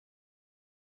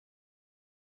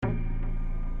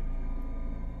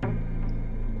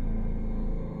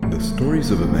stories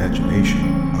of imagination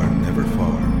are never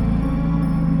far.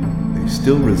 They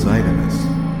still reside in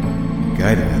us,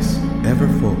 guiding us ever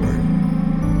forward.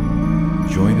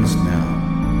 Join us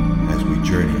now as we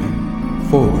journey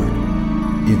forward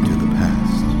into the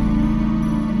past.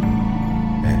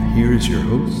 And here is your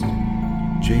host,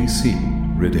 J.C.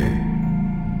 Riday.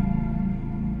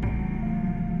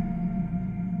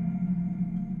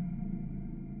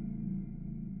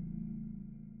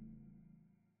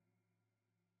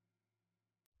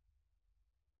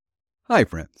 Hi,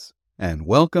 friends, and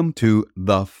welcome to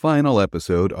the final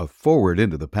episode of Forward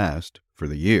into the Past for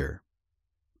the year.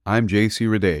 I'm J.C.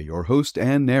 Riday, your host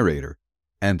and narrator,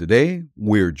 and today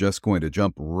we're just going to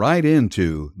jump right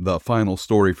into the final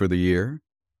story for the year.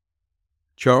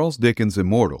 Charles Dickens'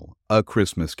 immortal A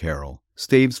Christmas Carol,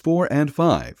 Staves 4 and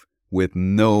 5, with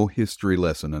no history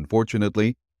lesson,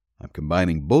 unfortunately. I'm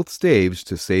combining both staves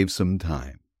to save some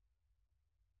time.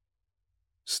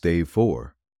 Stave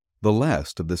 4. The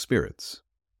Last of the Spirits.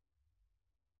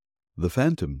 The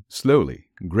phantom slowly,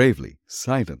 gravely,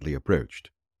 silently approached.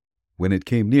 When it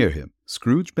came near him,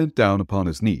 Scrooge bent down upon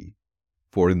his knee,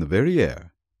 for in the very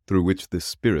air through which this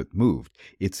spirit moved,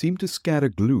 it seemed to scatter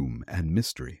gloom and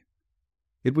mystery.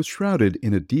 It was shrouded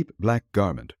in a deep black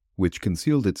garment, which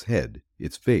concealed its head,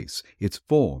 its face, its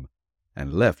form,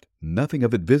 and left nothing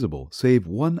of it visible save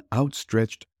one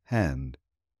outstretched hand.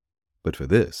 But for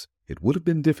this, it would have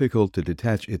been difficult to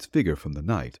detach its figure from the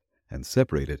night and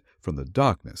separate it from the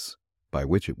darkness by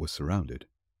which it was surrounded.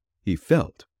 He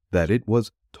felt that it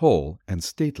was tall and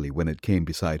stately when it came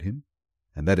beside him,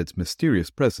 and that its mysterious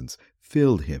presence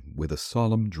filled him with a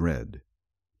solemn dread.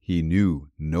 He knew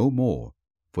no more,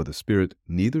 for the spirit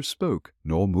neither spoke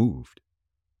nor moved.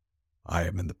 "I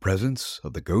am in the presence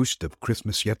of the ghost of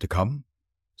Christmas yet to come,"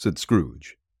 said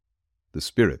Scrooge. The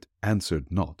spirit answered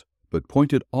not, but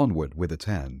pointed onward with its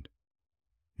hand.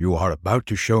 "You are about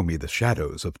to show me the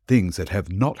shadows of things that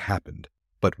have not happened,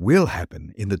 but will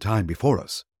happen in the time before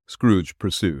us," Scrooge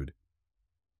pursued.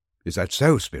 "Is that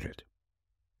so, spirit?"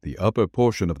 The upper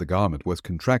portion of the garment was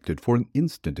contracted for an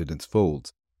instant in its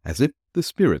folds, as if the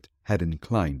spirit had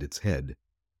inclined its head.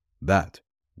 That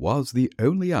was the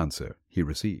only answer he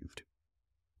received.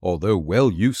 Although well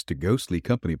used to ghostly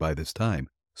company by this time,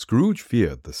 Scrooge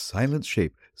feared the silent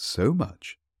shape so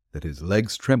much that his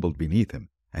legs trembled beneath him,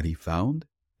 and he found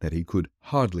that he could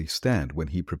hardly stand when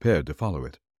he prepared to follow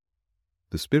it.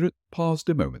 The spirit paused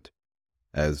a moment,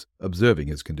 as observing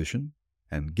his condition,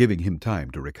 and giving him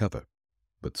time to recover.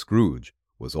 But Scrooge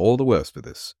was all the worse for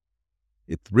this.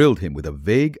 It thrilled him with a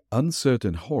vague,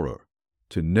 uncertain horror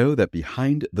to know that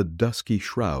behind the dusky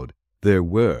shroud there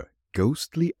were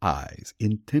ghostly eyes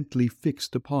intently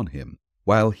fixed upon him,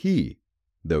 while he,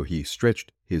 though he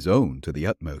stretched his own to the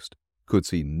utmost, could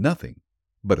see nothing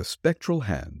but a spectral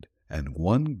hand and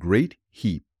one great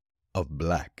heap of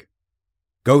black.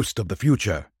 "Ghost of the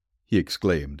future," he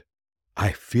exclaimed,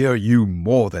 "I fear you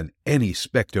more than any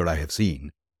spectre I have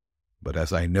seen. But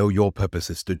as I know your purpose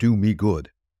is to do me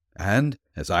good, and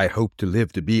as I hope to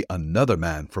live to be another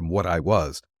man from what I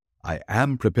was, I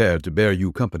am prepared to bear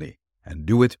you company, and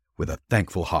do it with a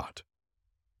thankful heart.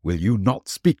 Will you not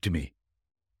speak to me?"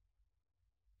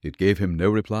 It gave him no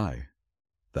reply.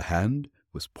 The hand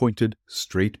was pointed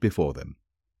straight before them.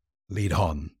 "Lead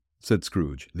on," said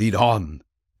Scrooge. "Lead on.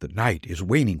 The night is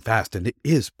waning fast, and it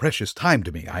is precious time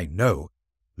to me, I know.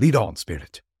 Lead on,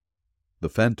 spirit." The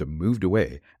phantom moved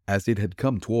away as it had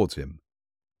come towards him.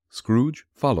 Scrooge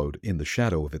followed in the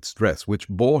shadow of its dress, which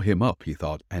bore him up, he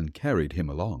thought, and carried him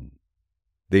along.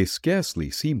 They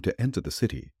scarcely seemed to enter the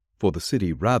city, for the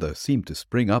city rather seemed to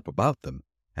spring up about them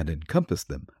and encompass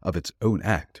them of its own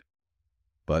act.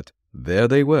 But there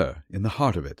they were, in the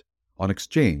heart of it, on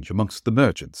exchange amongst the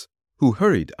merchants, who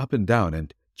hurried up and down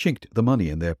and chinked the money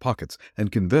in their pockets,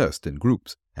 and conversed in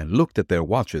groups, and looked at their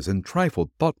watches, and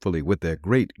trifled thoughtfully with their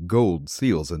great gold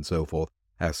seals and so forth,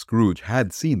 as Scrooge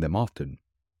had seen them often.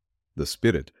 The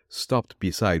spirit stopped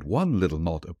beside one little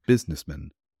knot of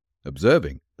businessmen.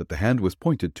 Observing that the hand was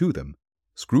pointed to them,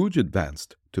 Scrooge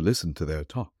advanced to listen to their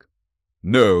talk.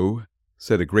 "No,"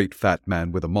 said a great fat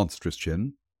man with a monstrous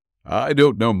chin. "I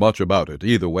don't know much about it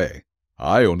either way.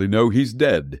 I only know he's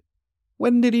dead."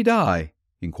 "When did he die?"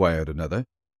 inquired another.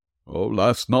 "Oh,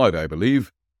 last night, I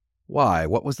believe." "Why,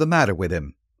 what was the matter with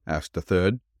him?" asked a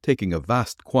third, taking a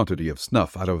vast quantity of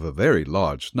snuff out of a very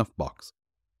large snuff-box.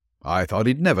 "I thought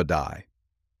he'd never die."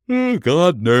 "Oh,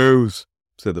 God knows,"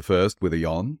 said the first with a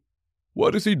yawn.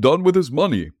 "What has he done with his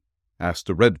money?" asked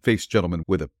a red-faced gentleman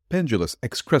with a pendulous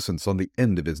excrescence on the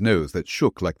end of his nose that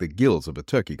shook like the gills of a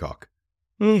turkey-cock.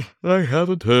 "I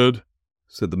haven't heard,"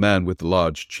 said the man with the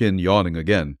large chin, yawning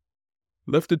again.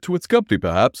 Left it to its company,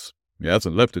 perhaps. He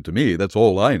hasn't left it to me, that's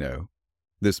all I know.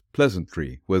 This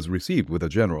pleasantry was received with a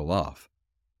general laugh.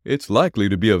 It's likely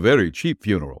to be a very cheap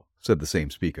funeral, said the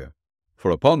same speaker, for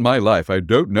upon my life I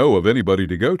don't know of anybody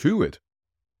to go to it.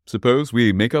 Suppose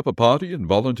we make up a party and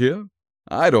volunteer?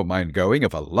 I don't mind going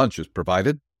if a lunch is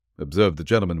provided, observed the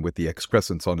gentleman with the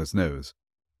excrescence on his nose.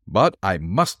 But I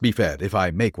must be fed if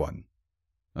I make one.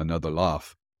 Another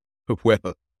laugh.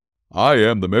 Well, I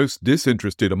am the most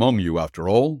disinterested among you, after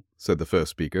all, said the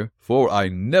first speaker, for I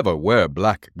never wear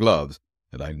black gloves,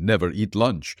 and I never eat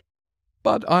lunch.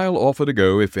 But I'll offer to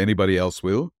go if anybody else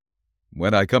will.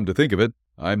 When I come to think of it,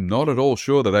 I'm not at all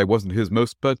sure that I wasn't his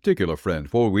most particular friend,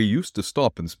 for we used to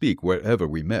stop and speak wherever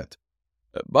we met.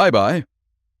 Bye-bye.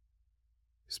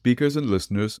 Speakers and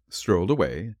listeners strolled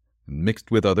away and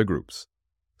mixed with other groups.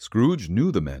 Scrooge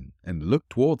knew the men and looked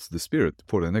towards the spirit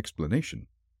for an explanation.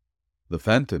 The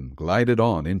phantom glided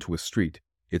on into a street.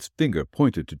 Its finger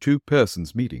pointed to two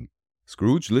persons meeting.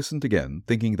 Scrooge listened again,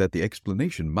 thinking that the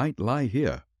explanation might lie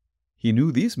here. He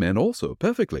knew these men also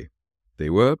perfectly. They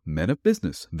were men of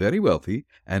business, very wealthy,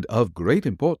 and of great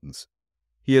importance.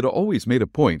 He had always made a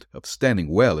point of standing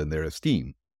well in their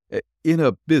esteem. In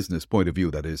a business point of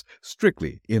view, that is,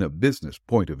 strictly in a business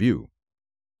point of view.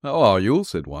 "How are you?"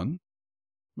 said one.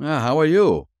 "How are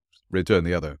you?" returned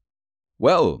the other.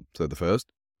 "Well," said the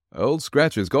first, "Old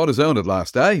Scratch has got his own at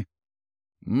last, eh?"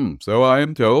 "So I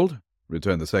am told,"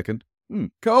 returned the second.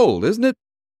 "Cold, isn't it?"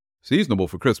 "Seasonable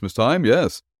for Christmas time,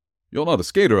 yes. You're not a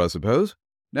skater, I suppose?"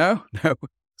 No,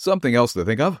 something else to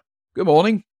think of. Good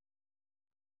morning."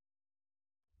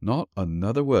 Not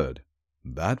another word.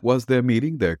 That was their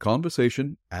meeting, their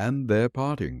conversation, and their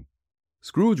parting.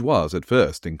 Scrooge was, at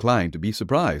first, inclined to be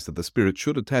surprised that the spirit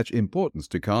should attach importance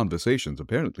to conversations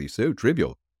apparently so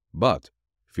trivial, but,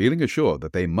 feeling assured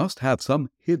that they must have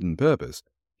some hidden purpose,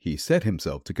 he set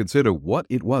himself to consider what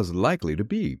it was likely to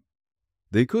be.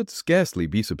 They could scarcely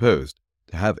be supposed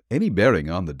to have any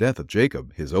bearing on the death of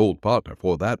Jacob, his old partner,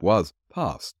 for that was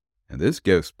past, and this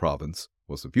ghost province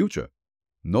was the future.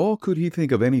 Nor could he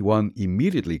think of any one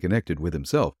immediately connected with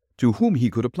himself to whom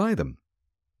he could apply them.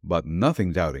 But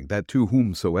nothing doubting that to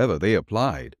whomsoever they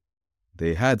applied,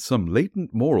 they had some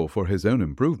latent moral for his own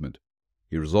improvement,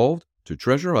 he resolved to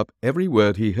treasure up every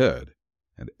word he heard,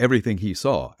 and everything he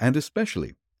saw, and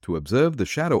especially to observe the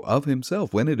shadow of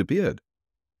himself when it appeared.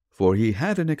 For he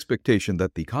had an expectation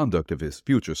that the conduct of his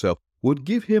future self would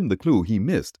give him the clue he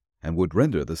missed, and would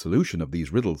render the solution of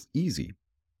these riddles easy.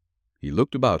 He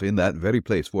looked about in that very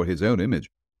place for his own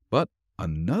image, but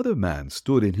another man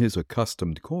stood in his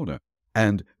accustomed corner,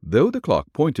 and though the clock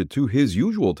pointed to his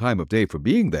usual time of day for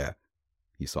being there,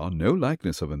 he saw no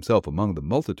likeness of himself among the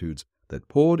multitudes that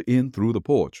poured in through the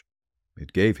porch.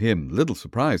 It gave him little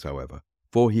surprise, however,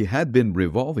 for he had been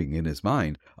revolving in his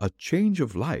mind a change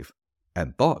of life,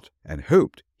 and thought and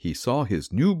hoped he saw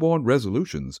his new-born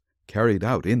resolutions carried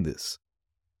out in this.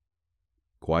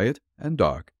 Quiet and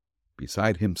dark,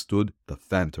 beside him stood the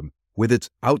phantom, with its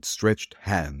outstretched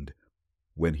hand.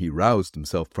 When he roused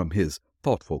himself from his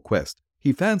thoughtful quest,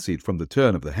 he fancied from the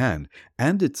turn of the hand,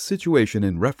 and its situation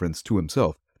in reference to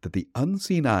himself, that the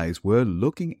unseen eyes were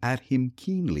looking at him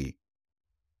keenly.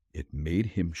 It made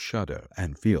him shudder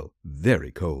and feel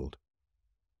very cold.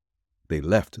 They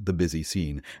left the busy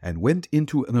scene, and went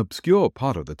into an obscure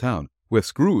part of the town, where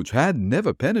Scrooge had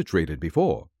never penetrated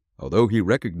before, although he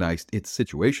recognized its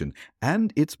situation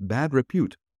and its bad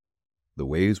repute. The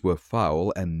ways were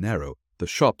foul and narrow, the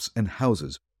shops and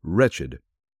houses wretched,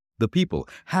 the people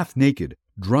half-naked,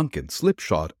 drunken,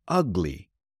 slipshod, ugly.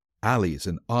 Alleys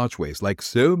and archways, like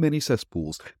so many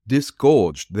cesspools,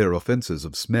 disgorged their offences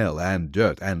of smell and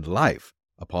dirt and life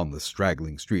upon the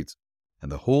straggling streets,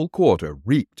 and the whole quarter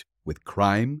reeked with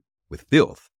crime, with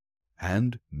filth,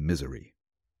 and misery.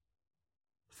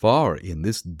 Far in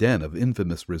this den of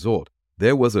infamous resort,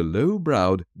 there was a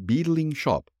low-browed, beetling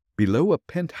shop below a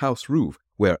penthouse roof,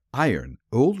 where iron,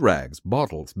 old rags,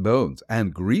 bottles, bones,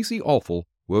 and greasy offal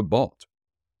were bought.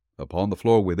 Upon the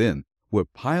floor within were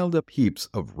piled up heaps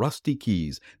of rusty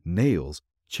keys, nails,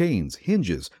 chains,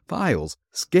 hinges, files,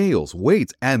 scales,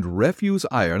 weights, and refuse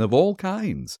iron of all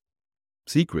kinds.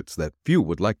 Secrets that few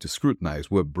would like to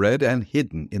scrutinize were bred and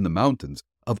hidden in the mountains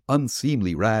of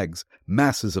unseemly rags,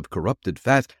 masses of corrupted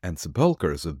fat, and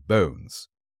sepulchres of bones.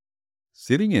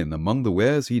 Sitting in among the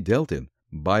wares he dealt in,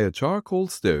 by a charcoal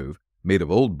stove made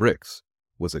of old bricks,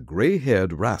 was a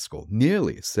gray-haired rascal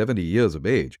nearly 70 years of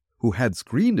age, who had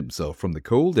screened himself from the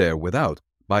cold air without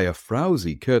by a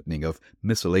frowsy curtaining of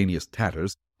miscellaneous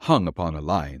tatters hung upon a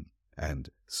line, and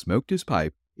smoked his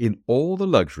pipe in all the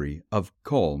luxury of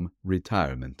calm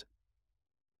retirement.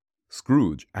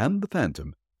 Scrooge and the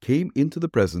phantom came into the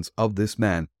presence of this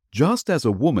man just as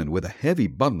a woman with a heavy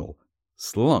bundle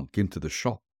slunk into the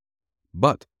shop.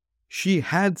 But she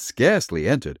had scarcely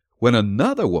entered when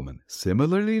another woman,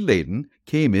 similarly laden,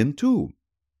 came in too,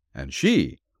 and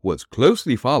she was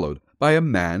closely followed by a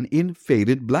man in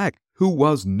faded black, who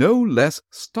was no less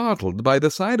startled by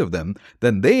the sight of them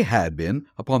than they had been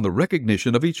upon the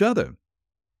recognition of each other.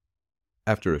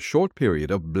 After a short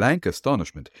period of blank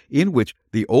astonishment, in which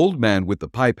the old man with the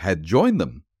pipe had joined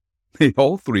them, they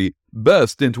all three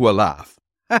burst into a laugh.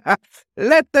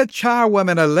 "Let the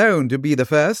charwoman alone to be the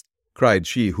first," cried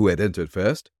she who had entered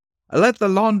first. "Let the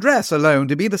laundress alone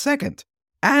to be the second.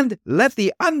 And let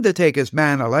the undertaker's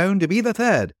man alone to be the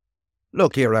third.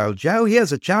 Look here, old Joe,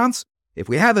 here's a chance. If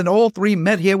we haven't all three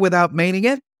met here without meaning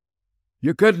it."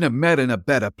 "You couldn't have met in a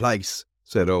better place,"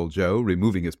 said old Joe,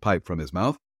 removing his pipe from his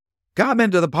mouth. "Come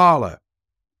into the parlour.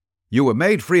 You were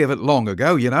made free of it long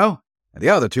ago, you know, and the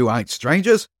other two ain't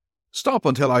strangers. Stop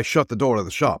until I shut the door of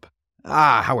the shop.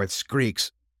 Ah, how it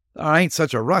squeaks. There ain't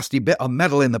such a rusty bit of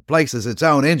metal in the place as its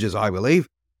own hinges, I believe,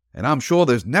 and I'm sure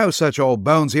there's no such old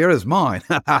bones here as mine.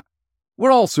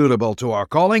 We're all suitable to our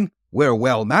calling. We're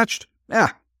well matched.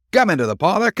 Come into the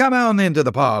parlour, come on into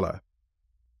the parlour."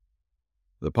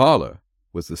 The parlour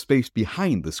was the space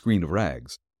behind the screen of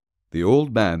rags. The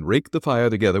old man raked the fire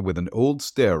together with an old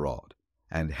stair-rod,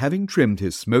 and having trimmed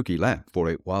his smoky lamp, for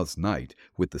it was night,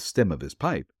 with the stem of his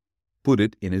pipe, put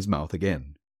it in his mouth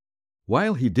again.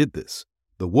 While he did this,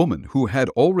 the woman who had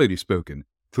already spoken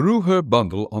threw her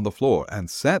bundle on the floor and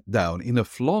sat down in a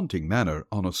flaunting manner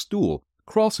on a stool,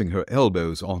 crossing her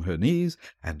elbows on her knees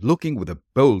and looking with a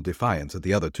bold defiance at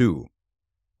the other two.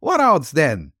 "What odds,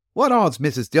 then? What odds,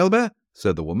 Mrs. Dilber?"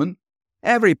 said the woman.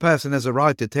 "Every person has a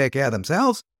right to take care of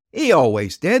themselves. He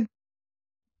always did."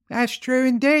 "That's true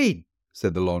indeed,"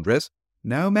 said the laundress.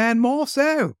 "No man more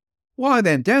so. Why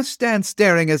then, don't stand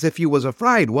staring as if you was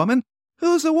afraid, woman.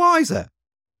 Who's the wiser?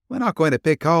 We're not going to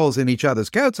pick holes in each other's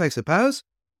coats, I suppose."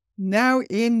 "No,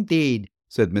 indeed,"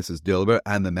 said Mrs. Dilber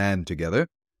and the man together.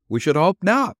 "We should hope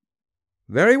not."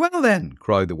 "Very well, then,"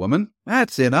 cried the woman.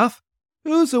 "That's enough.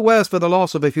 Who's the worse for the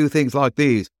loss of a few things like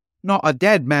these? Not a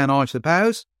dead man, I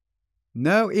suppose."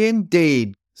 "No,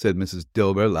 indeed," said Mrs.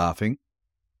 Dilber, laughing.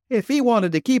 "If he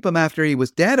wanted to keep him after he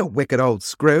was dead, a wicked old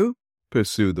screw,"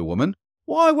 pursued the woman,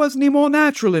 "why wasn't he more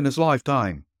natural in his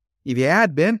lifetime? If he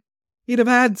had been, he'd have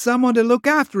had someone to look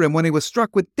after him when he was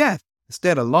struck with death,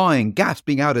 instead of lying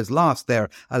gasping out his last there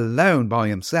alone by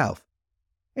himself."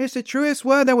 "It's the truest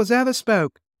word that was ever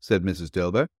spoke," said Mrs.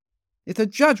 Dilber. "It's a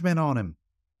judgment on him."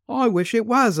 "I wish it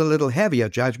was a little heavier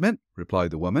judgment,"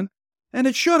 replied the woman. "And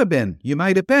it should have been, you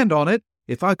may depend on it,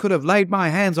 if I could have laid my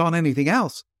hands on anything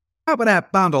else. Open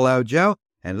that bundle, old Joe,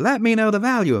 and let me know the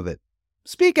value of it.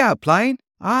 Speak out plain.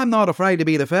 I'm not afraid to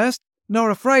be the first, nor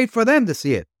afraid for them to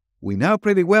see it. We know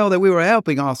pretty well that we were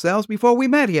helping ourselves before we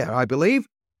met here, I believe.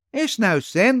 It's no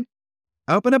sin.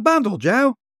 Open a bundle,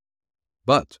 Joe."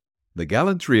 But the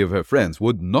gallantry of her friends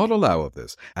would not allow of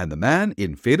this, and the man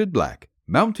in faded black,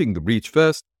 mounting the breach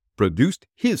first, produced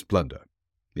his plunder.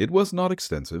 It was not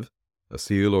extensive. A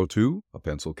seal or two, a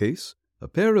pencil case, a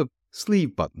pair of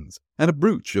sleeve buttons, and a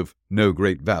brooch of no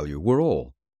great value were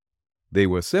all. They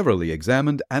were severally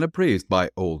examined and appraised by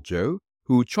old Joe,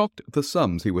 who chalked the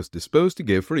sums he was disposed to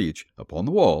give for each upon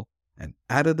the wall, and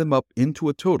added them up into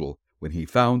a total when he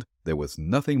found there was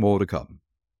nothing more to come.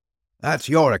 "That's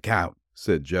your account,"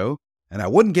 said Joe, "and I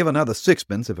wouldn't give another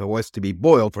sixpence if I was to be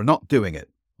boiled for not doing it.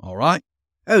 All right?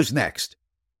 Who's next?"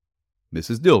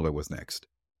 Mrs. Dilber was next.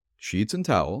 Sheets and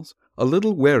towels, a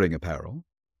little wearing apparel,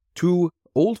 2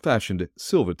 old-fashioned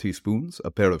silver teaspoons,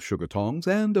 a pair of sugar tongs,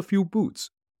 and a few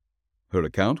boots. Her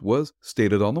account was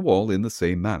stated on the wall in the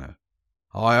same manner.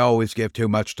 "I always give too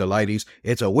much to ladies.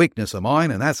 It's a weakness of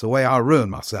mine, and that's the way I ruin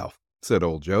myself," said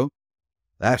old Joe.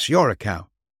 "That's your account.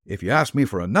 If you asked me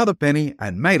for another penny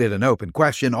and made it an open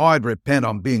question, I'd repent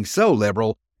on being so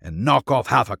liberal and knock off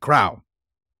half a crown."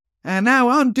 "And now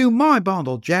undo my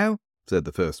bundle, Joe," said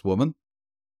the first woman.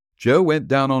 Joe went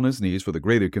down on his knees for the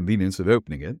greater convenience of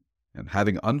opening it, and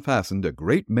having unfastened a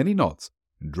great many knots,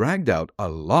 dragged out a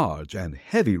large and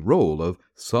heavy roll of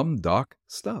some dark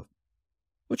stuff.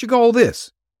 "What you call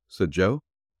this?" said Joe.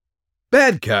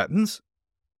 "Bed curtains."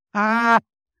 "Ah,"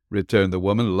 returned the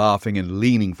woman, laughing and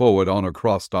leaning forward on her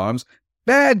crossed arms.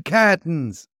 "Bed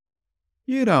curtains.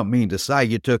 You don't mean to say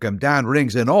you took 'em down,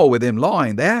 rings and all, with him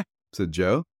lying there?" said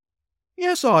Joe.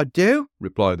 "Yes, I do,"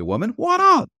 replied the woman. "Why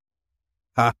not?"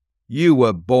 "Ha! You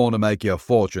were born to make your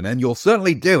fortune, and you'll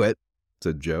certainly do it,"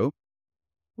 said Joe.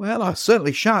 "Well, I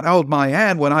certainly shan't hold my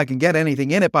hand when I can get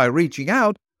anything in it by reaching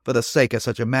out, for the sake of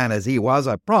such a man as he was,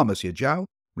 I promise you, Joe,"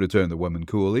 returned the woman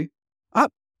coolly.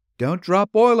 "Up, Don't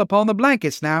drop oil upon the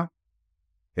blankets now."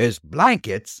 "His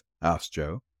blankets?" asked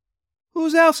Joe.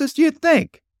 "Whose else's do you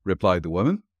think?" replied the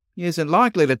woman. "He isn't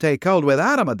likely to take cold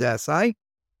without 'em, I dare say."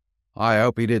 "I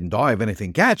hope he didn't die of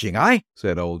anything catching,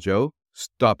 said old Joe,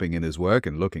 stopping in his work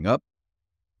and looking up.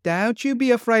 "Don't you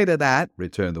be afraid of that,"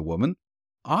 returned the woman.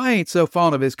 "I ain't so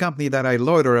fond of his company that I'd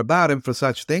loiter about him for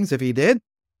such things if he did.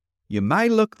 You may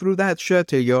look through that shirt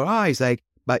till your eyes ache,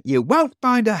 but you won't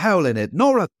find a hole in it,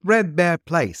 nor a threadbare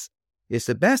place. It's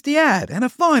the best he had, and a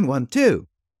fine one, too.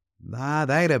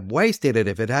 They'd have wasted it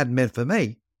if it hadn't been for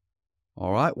me."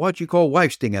 "All right, what you call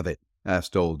wasting of it?"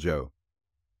 asked old Joe.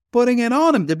 "Putting it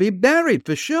on him to be buried,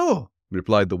 for sure,"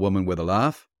 replied the woman with a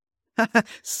laugh.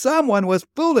 "Someone was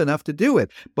fool enough to do it,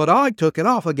 but I took it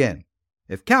off again.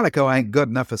 If calico ain't good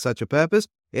enough for such a purpose,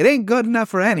 it ain't good enough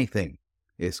for anything.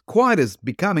 It's quite as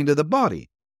becoming to the body.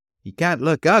 He can't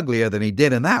look uglier than he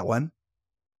did in that one."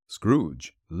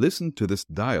 Scrooge listened to this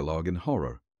dialogue in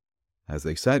horror. As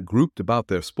they sat grouped about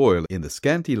their spoil in the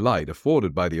scanty light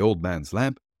afforded by the old man's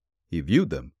lamp, he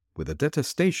viewed them with a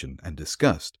detestation and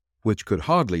disgust which could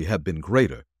hardly have been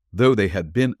greater, though they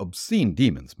had been obscene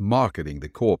demons marketing the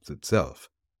corpse itself.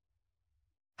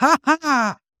 "Ha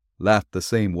ha!" laughed the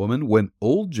same woman when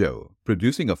old Joe,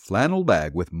 producing a flannel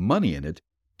bag with money in it,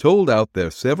 told out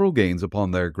their several gains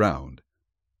upon their ground.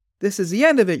 "This is the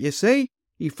end of it, you see.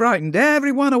 He frightened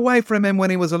everyone away from him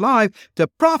when he was alive to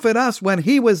profit us when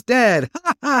he was dead.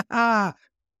 Ha ha ha!"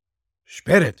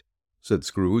 "Spirit," said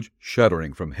Scrooge,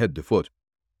 shuddering from head to foot.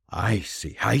 I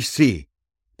see.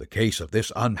 The case of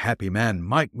this unhappy man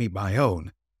might be my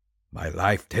own. My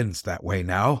life tends that way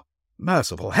now.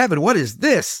 Merciful heaven, what is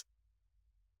this?"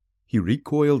 He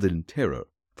recoiled in terror,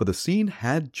 for the scene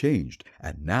had changed,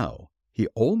 and now he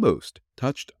almost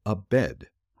touched a bed,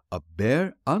 a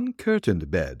bare, uncurtained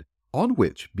bed, on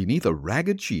which, beneath a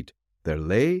ragged sheet, there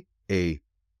lay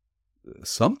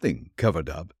something covered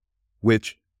up,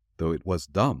 which, though it was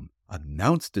dumb,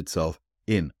 announced itself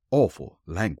in awful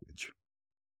language.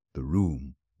 The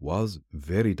room was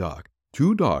very dark,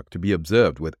 too dark to be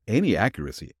observed with any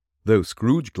accuracy, though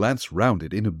Scrooge glanced round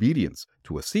it in obedience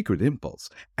to a secret impulse,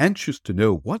 anxious to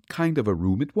know what kind of a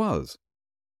room it was.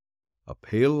 A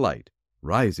pale light,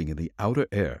 rising in the outer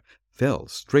air, fell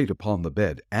straight upon the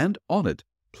bed, and on it,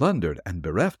 plundered and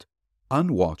bereft,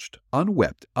 unwatched,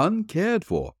 unwept, uncared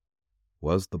for,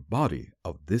 was the body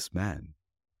of this man.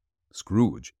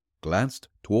 Scrooge glanced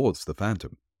towards the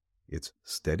phantom. Its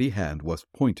steady hand was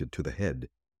pointed to the head.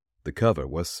 The cover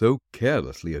was so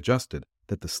carelessly adjusted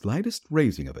that the slightest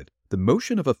raising of it, the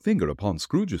motion of a finger upon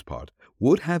Scrooge's part,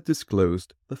 would have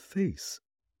disclosed the face.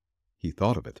 He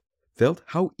thought of it, felt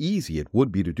how easy it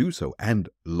would be to do so, and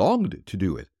longed to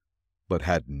do it, but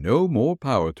had no more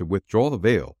power to withdraw the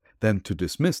veil than to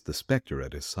dismiss the spectre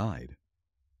at his side.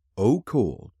 O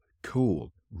cold,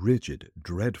 cold, rigid,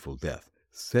 dreadful death,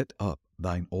 set up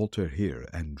thine altar here,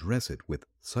 and dress it with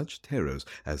such terrors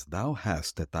as thou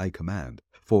hast at thy command,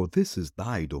 for this is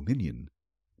thy dominion.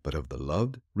 But of the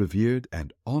loved, revered,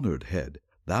 and honored head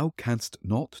thou canst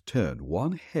not turn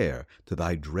one hair to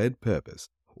thy dread purpose,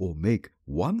 or make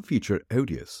one feature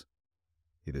odious.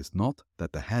 It is not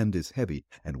that the hand is heavy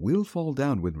and will fall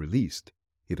down when released.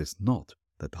 It is not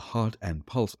that the heart and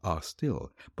pulse are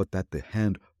still, but that the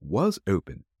hand was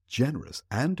open, generous,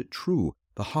 and true,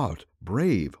 the heart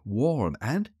brave, warm,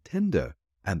 and tender,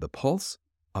 and the pulse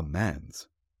a man's.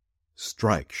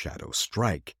 Strike, Shadow,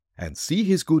 strike, and see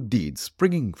his good deeds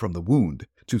springing from the wound,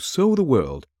 to sow the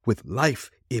world with life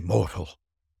immortal.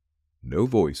 No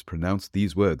voice pronounced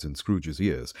these words in Scrooge's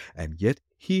ears, and yet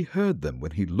he heard them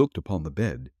when he looked upon the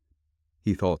bed.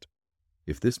 He thought,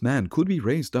 if this man could be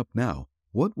raised up now,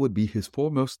 what would be his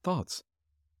foremost thoughts?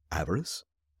 Avarice?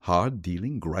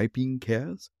 Hard-dealing, griping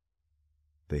cares?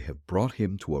 They have brought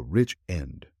him to a rich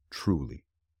end, truly.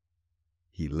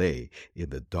 He lay in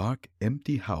the dark,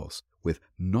 empty house, with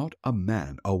not a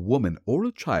man, a woman, or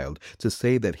a child to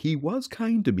say that he was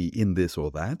kind to me in this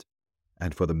or that,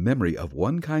 and for the memory of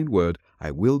one kind word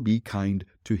I will be kind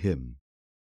to him.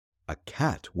 A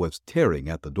cat was tearing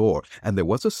at the door, and there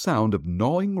was a sound of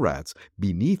gnawing rats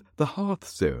beneath the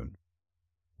hearthstone.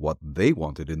 What they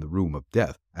wanted in the room of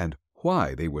death, and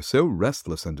why they were so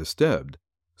restless and disturbed,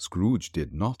 Scrooge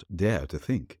did not dare to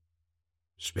think.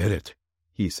 "Spirit,"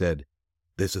 he said,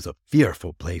 "this is a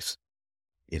fearful place.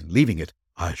 In leaving it,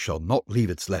 I shall not leave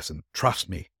its lesson, trust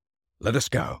me. Let us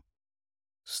go."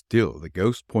 Still the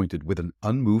ghost pointed with an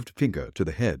unmoved finger to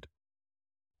the head.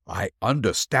 "I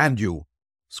understand you,"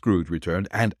 Scrooge returned,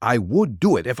 "and I would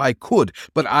do it if I could,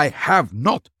 but I have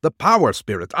not the power,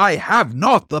 Spirit. I have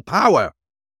not the power."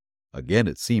 Again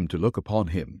it seemed to look upon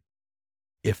him.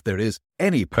 "If there is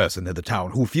any person in the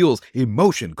town who feels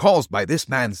emotion caused by this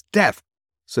man's death,"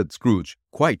 said Scrooge,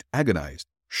 quite agonized,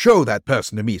 "show that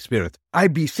person to me, spirit, I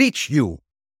beseech you."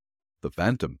 The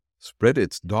phantom spread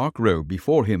its dark robe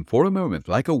before him for a moment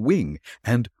like a wing,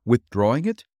 and, withdrawing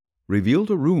it, revealed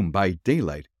a room by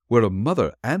daylight where a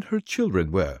mother and her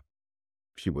children were.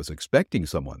 She was expecting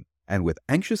someone, and with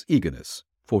anxious eagerness,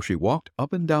 for she walked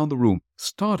up and down the room,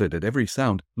 started at every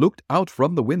sound, looked out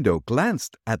from the window,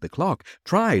 glanced at the clock,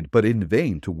 tried but in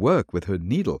vain to work with her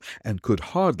needle, and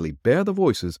could hardly bear the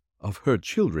voices of her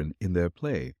children in their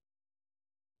play.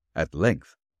 At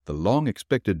length the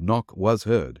long-expected knock was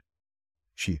heard.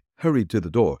 She hurried to the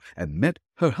door and met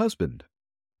her husband,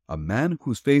 a man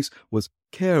whose face was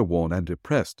careworn and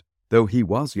depressed, though he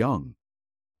was young.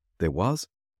 There was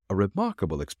a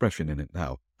remarkable expression in it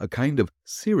now, a kind of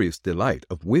serious delight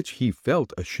of which he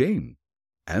felt ashamed,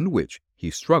 and which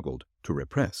he struggled to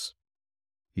repress.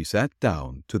 He sat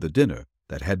down to the dinner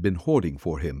that had been hoarding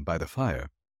for him by the fire,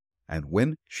 and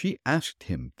when she asked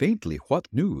him faintly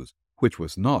what news, which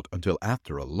was not until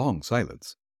after a long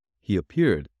silence, he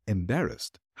appeared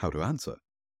embarrassed how to answer.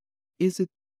 "Is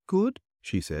it good,"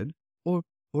 she said, or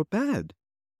bad?"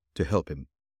 To help him.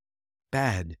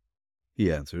 "Bad," he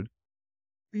answered.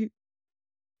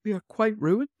 We are quite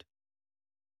ruined?"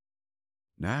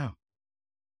 Now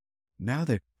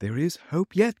there is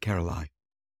hope yet, Caroline.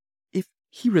 "If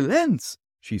he relents,"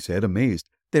 she said, amazed,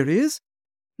 "there is?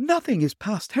 Nothing is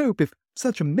past hope if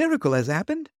such a miracle has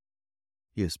happened."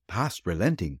 "He is past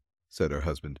relenting," said her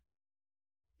husband.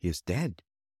 "He is dead."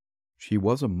 She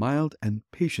was a mild and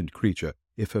patient creature,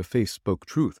 if her face spoke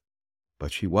truth,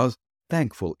 but she was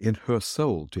thankful in her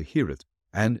soul to hear it,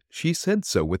 and she said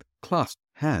so with clasped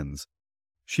hands.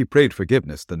 She prayed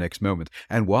forgiveness the next moment,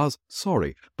 and was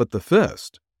sorry, but the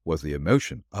first was the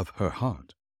emotion of her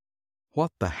heart.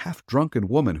 What the half-drunken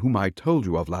woman whom I told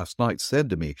you of last night said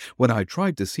to me when I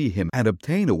tried to see him and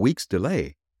obtain a week's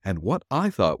delay, and what I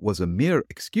thought was a mere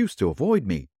excuse to avoid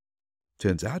me,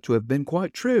 turns out to have been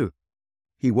quite true.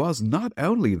 He was not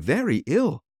only very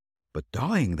ill, but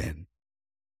dying then.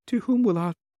 To whom will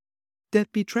our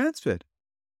debt be transferred?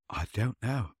 I don't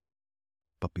know.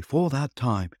 But before that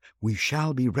time we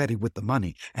shall be ready with the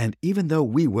money, and even though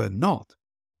we were not,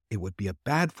 it would be a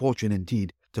bad fortune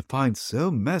indeed to find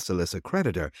so merciless a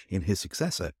creditor in his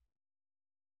successor.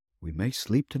 We may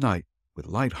sleep tonight with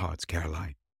light hearts,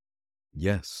 Caroline.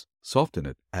 Yes, soften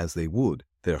it as they would,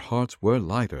 their hearts were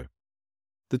lighter.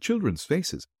 The children's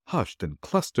faces, hushed and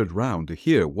clustered round to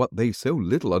hear what they so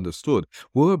little understood,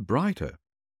 were brighter,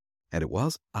 and it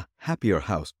was a happier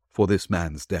house for this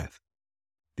man's death.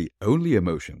 The only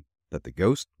emotion that the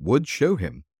ghost would show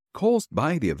him, caused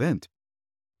by the event,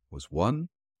 was one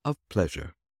of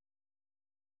pleasure.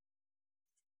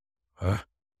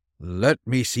 Let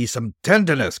me see some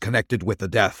tenderness connected with the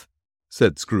death,"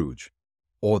 said Scrooge,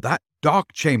 "or that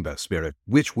dark chamber, spirit,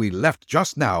 which we left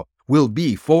just now, will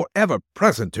be forever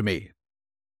present to me."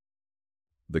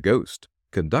 The ghost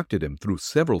conducted him through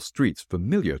several streets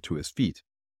familiar to his feet,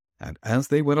 and as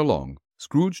they went along,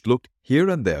 Scrooge looked here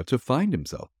and there to find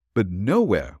himself, but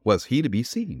nowhere was he to be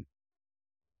seen.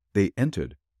 They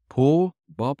entered poor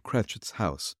Bob Cratchit's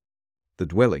house, the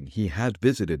dwelling he had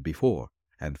visited before,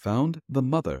 and found the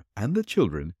mother and the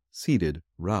children seated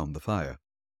round the fire.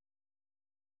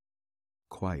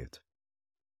 Quiet.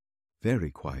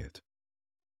 Very quiet.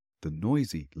 The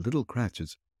noisy little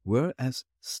Cratchits were as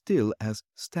still as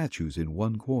statues in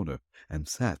one corner, and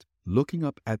sat looking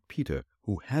up at Peter,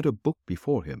 who had a book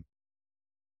before him.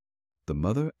 The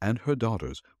mother and her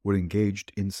daughters were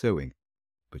engaged in sewing,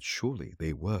 but surely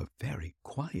they were very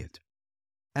quiet.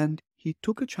 "And he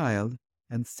took a child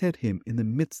and set him in the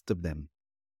midst of them."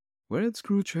 Where had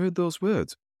Scrooge heard those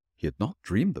words? He had not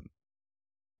dreamed them.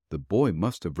 The boy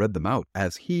must have read them out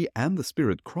as he and the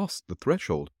spirit crossed the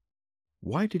threshold.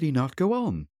 Why did he not go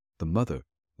on? The mother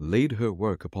laid her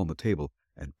work upon the table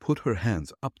and put her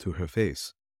hands up to her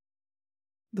face.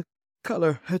 "The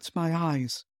color hurts my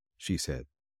eyes," she said.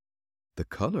 The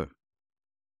color?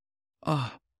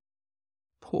 Ah,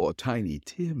 poor Tiny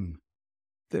Tim.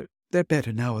 They're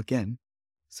better now again,"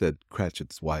 said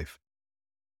Cratchit's wife.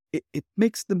 It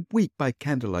makes them weep by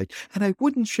candlelight, and I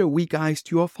wouldn't show weak eyes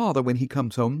to your father when he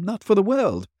comes home, not for the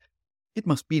world. It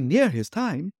must be near his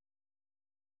time."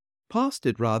 "Past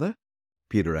it, rather,"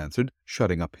 Peter answered,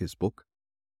 shutting up his book.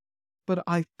 "But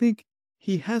I think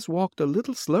he has walked a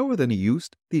little slower than he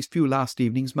used these few last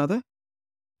evenings, Mother."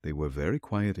 They were very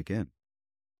quiet again.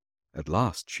 At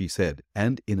last she said,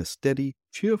 and in a steady,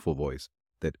 cheerful voice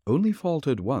that only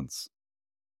faltered once,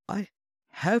 "I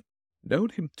have known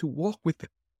him to walk with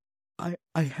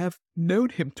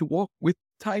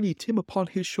Tiny Tim upon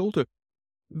his shoulder,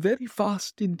 very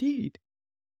fast indeed."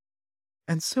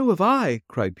 "And so have I,"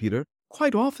 cried Peter,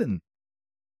 "quite often."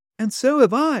 "And so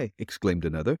have I," exclaimed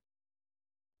another.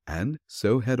 And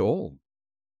so had all.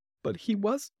 "But he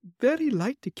was very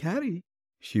light to carry,"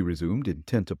 she resumed,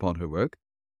 intent upon her work,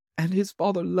 "and his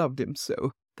father loved him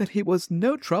so that he was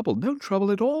no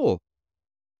trouble at all.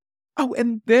 Oh,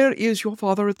 and there is your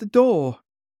father at the door."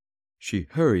 She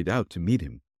hurried out to meet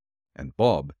him, and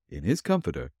Bob, in his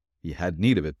comforter, he had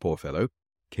need of it, poor fellow,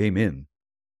 came in.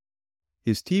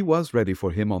 His tea was ready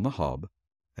for him on the hob,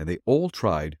 and they all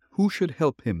tried who should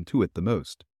help him to it the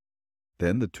most.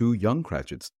 Then the two young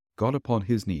Cratchits got upon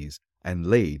his knees and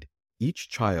laid each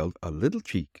child a little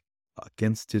cheek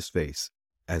against his face,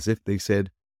 as if they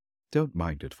said, "Don't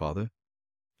mind it, father.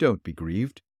 Don't be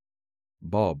grieved."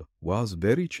 Bob was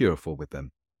very cheerful with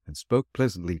them, and spoke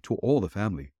pleasantly to all the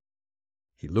family.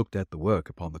 He looked at the work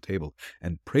upon the table,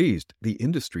 and praised the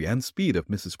industry and speed of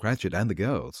Mrs. Cratchit and the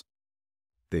girls.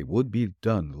 They would be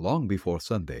done long before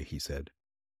Sunday, he said.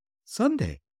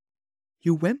 "Sunday?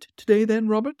 You went today then,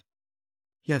 Robert?"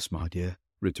 "Yes, my dear,"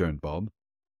 returned Bob.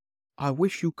 "I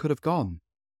wish you could have gone."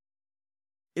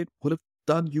 "It would have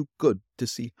done you good to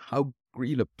see how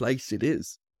green a place it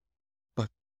is. But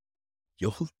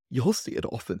you'll see it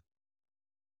often.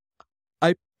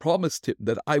 I promised him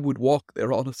that I would walk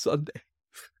there on a Sunday."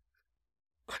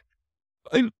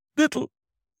 "My little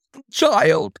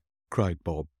child!" cried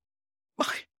Bob.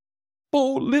 "My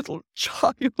poor little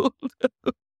child!"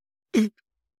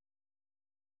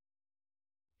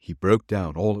 He broke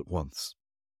down all at once.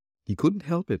 He couldn't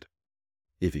help it.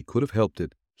 If he could have helped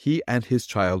it, he and his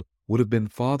child would have been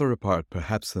farther apart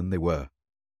perhaps than they were.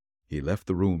 He left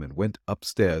the room and went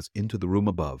upstairs into the room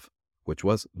above, which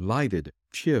was lighted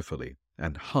cheerfully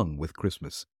and hung with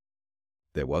Christmas.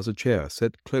 There was a chair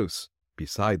set close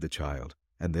beside the child,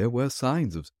 and there were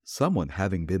signs of someone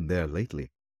having been there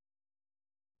lately.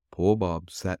 Poor Bob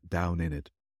sat down in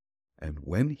it, and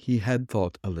when he had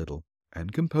thought a little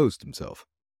and composed himself,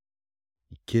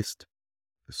 he kissed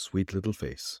the sweet little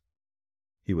face.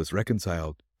 He was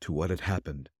reconciled to what had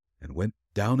happened, and went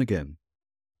down again,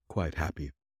 quite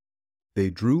happy.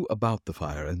 They drew about the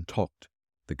fire and talked,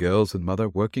 the girls and mother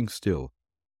working still.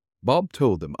 Bob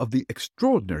told them of the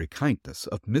extraordinary kindness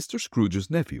of Mr.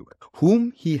 Scrooge's nephew,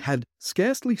 whom he had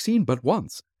scarcely seen but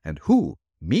once, and who,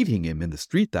 meeting him in the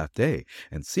street that day,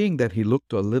 and seeing that he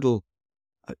looked a little,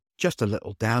 "Just a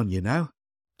little down, you know,"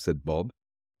 said Bob,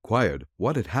 inquired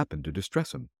what had happened to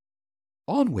distress him.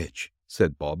 "On which,"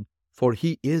 said Bob, "for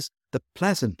he is the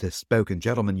pleasantest spoken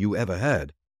gentleman you ever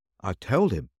heard, I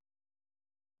told him,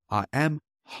 'I am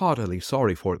heartily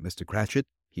sorry for it, Mr. Cratchit,'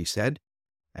 he said,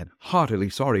 'and heartily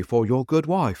sorry for your good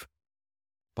wife.'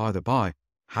 By the by,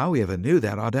 how he ever knew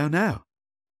that, I don't know."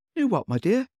 "Knew what, my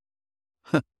dear?"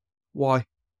 "Why,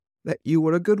 that you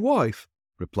were a good wife,"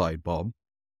 replied Bob.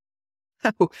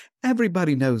 "Oh,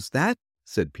 everybody knows that,"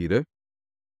 said Peter.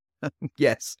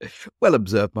 "Yes, well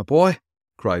observed, my boy,"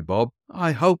 cried Bob.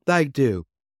 "I hope they do."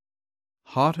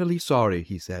 "Heartily sorry,"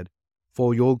 he said,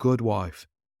 "for your good wife.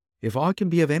 If I can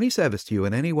be of any service to you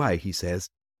in any way," he says,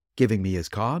 giving me his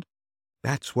card,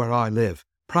 "that's where I live.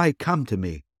 Pray come to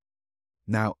me."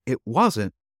 Now, it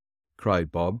wasn't,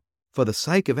 cried Bob, for the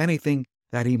sake of anything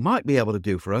that he might be able to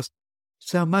do for us,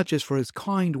 so much as for his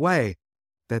kind way,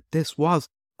 that this was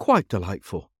quite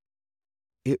delightful.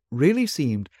 It really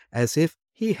seemed as if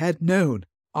he had known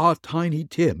our Tiny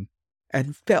Tim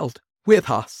and felt with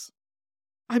us.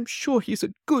 "I'm sure he's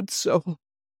a good soul,"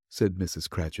 said Mrs.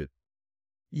 Cratchit.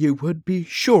 "You would be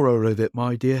surer of it,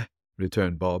 my dear,"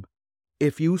 returned Bob,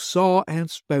 "if you saw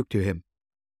and spoke to him.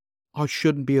 I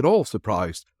shouldn't be at all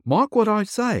surprised, mark what I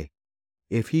say,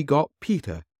 if he got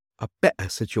Peter a better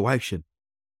situation."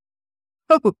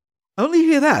 "Oh, only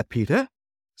hear that, Peter,"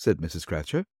 said Mrs.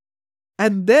 Cratchit.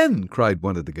 "And then," cried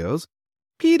one of the girls,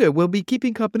 "Peter will be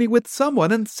keeping company with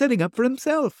someone and setting up for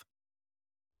himself."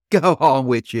 "Go on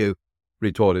with you,"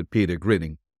 retorted Peter,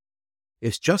 grinning.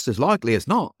 "It's just as likely as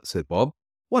not," said Bob,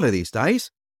 "one of these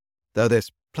days, though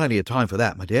there's plenty of time for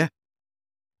that, my dear.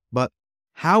 But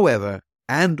however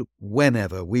and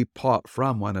whenever we part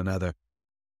from one another,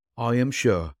 I am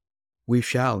sure we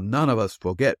shall none of us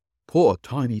forget poor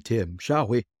Tiny Tim, shall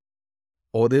we?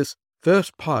 Or this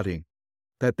first parting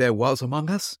that there was among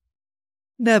us?"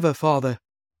 "Never, father,"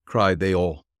 cried they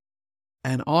all.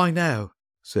 "And I know,"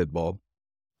 said Bob,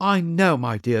 "I know,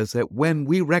 my dears, that when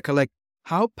we recollect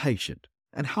how patient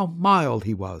and how mild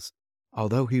he was,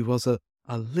 although he was a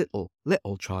little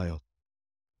child,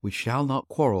 we shall not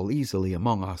quarrel easily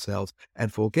among ourselves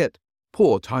and forget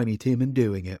poor Tiny Tim in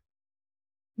doing it."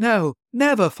 "No,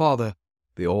 never, father,"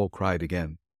 they all cried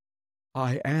again.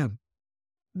 "I am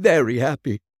very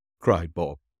happy," cried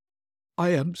Bob. "I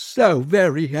am so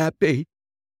very happy."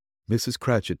 Mrs.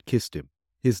 Cratchit kissed him,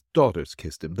 his daughters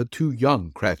kissed him, the two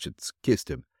young Cratchits kissed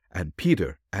him, and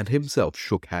Peter and himself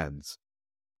shook hands.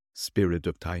 Spirit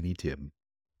of Tiny Tim,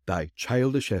 thy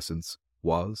childish essence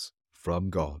was from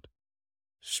God.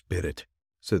 "Spirit,"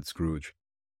 said Scrooge,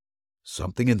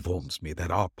 "something informs me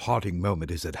that our parting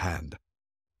moment is at hand.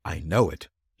 I know it,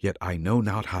 yet I know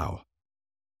not how.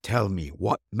 Tell me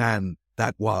what man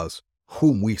that was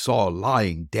whom we saw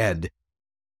lying dead."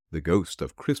 The ghost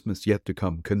of Christmas yet to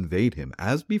come conveyed him,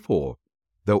 as before,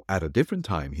 though at a different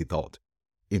time, he thought.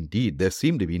 Indeed, there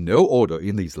seemed to be no order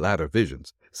in these latter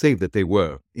visions, save that they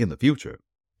were, in the future,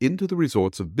 into the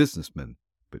resorts of businessmen,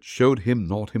 but showed him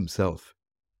not himself.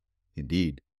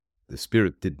 Indeed, the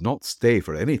spirit did not stay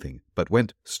for anything, but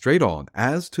went straight on,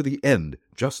 as to the end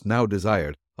just now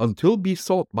desired, until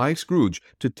besought by Scrooge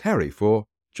to tarry for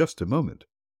just a moment.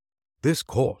 "This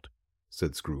court,"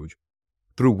 said Scrooge,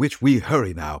 "through which we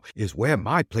hurry now, is where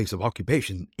my place of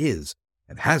occupation is,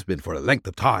 and has been for a length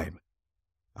of time.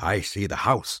 I see the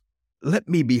house. Let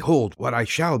me behold what I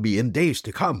shall be in days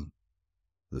to come."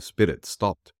 The spirit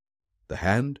stopped. The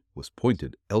hand was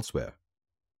pointed elsewhere.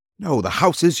 "No, the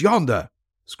house is yonder,"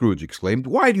 Scrooge exclaimed.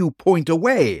 "Why do you point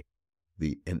away?"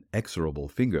 The inexorable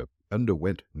finger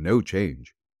underwent no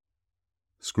change.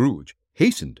 Scrooge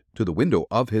hastened to the window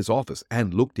of his office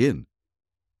and looked in.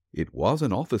 It was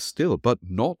an office still, but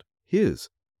not his.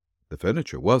 The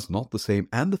furniture was not the same,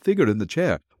 and the figure in the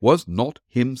chair was not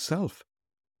himself.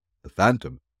 The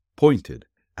phantom pointed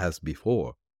as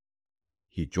before.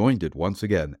 He joined it once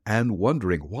again, and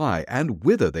wondering why and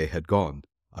whither they had gone,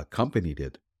 accompanied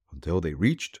it until they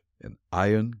reached an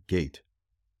iron gate.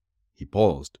 He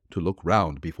paused to look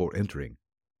round before entering.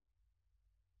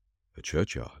 A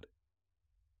churchyard.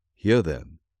 Here,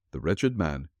 then, the wretched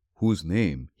man, whose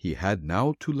name he had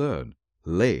now to learn,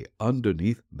 lay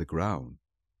underneath the ground.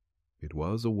 It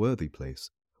was a worthy place,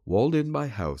 walled in by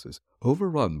houses,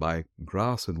 overrun by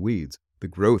grass and weeds, the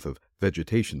growth of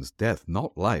vegetation's death,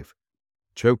 not life,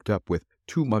 choked up with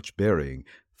too much burying,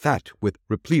 fat with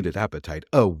repleted appetite,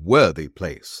 a worthy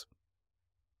place.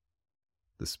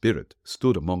 The spirit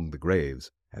stood among the graves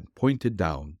and pointed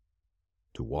down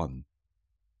to one.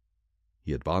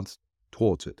 He advanced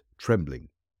towards it, trembling.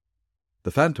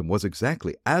 The phantom was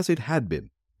exactly as it had been,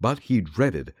 but he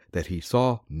dreaded that he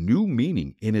saw new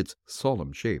meaning in its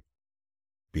solemn shape.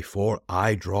 "Before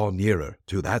I draw nearer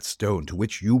to that stone to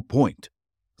which you point,"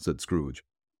 said Scrooge,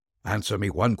 "answer me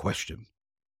one question.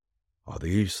 Are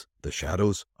these the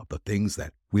shadows of the things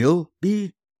that will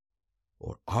be,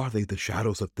 or are they the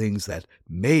shadows of things that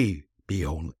may be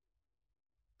only?"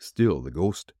 Still the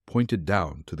ghost pointed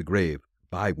down to the grave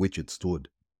by which it stood.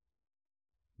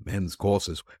 "Men's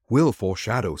courses will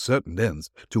foreshadow certain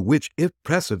ends, to which, if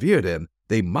persevered in,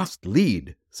 they must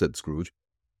lead," said Scrooge.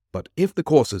 "But if the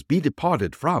courses be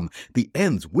departed from, the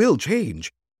ends will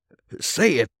change.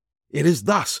 Say it. It is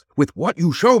thus with what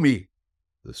you show me."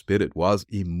 The spirit was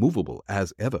immovable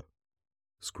as ever.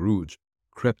 Scrooge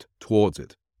crept towards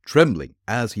it, trembling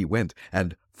as he went,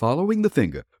 and, following the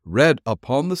finger, read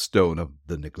upon the stone of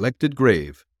the neglected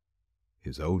grave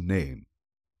his own name,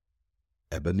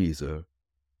 Ebenezer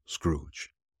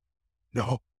Scrooge.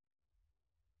 "No,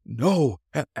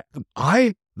 am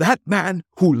I that man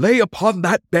who lay upon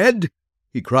that bed?"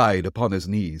 he cried upon his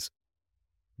knees.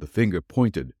 The finger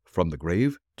pointed from the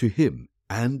grave to him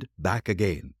and back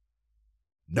again.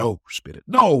 "No, spirit,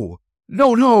 no,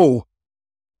 no, no!"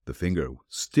 The finger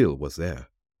still was there.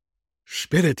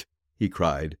 "Spirit," he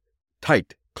cried,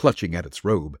 tight clutching at its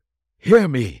robe, "hear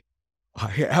me.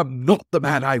 I am not the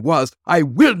man I was. I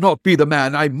will not be the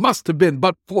man I must have been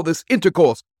but for this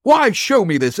intercourse. Why show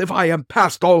me this if I am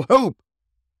past all hope?"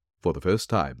 For the first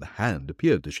time the hand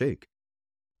appeared to shake.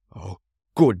 "Oh,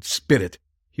 good spirit,"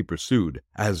 he pursued,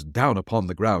 as down upon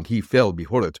the ground he fell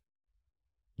before it.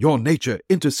 "Your nature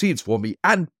intercedes for me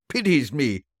and pities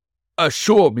me.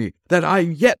 Assure me that I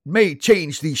yet may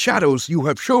change the shadows you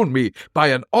have shown me by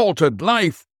an altered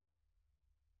life."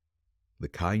 The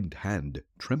kind hand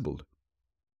trembled.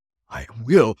 "I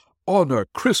will honor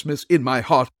Christmas in my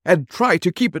heart and try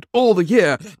to keep it all the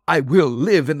year. I will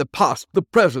live in the past, the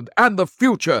present, and the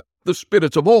future. The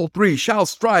spirits of all three shall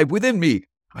strive within me.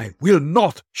 I will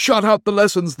not shut out the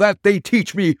lessons that they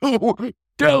teach me. Oh,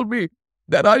 tell me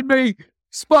that I may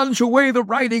sponge away the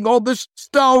writing on this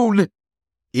stone."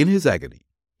 In his agony,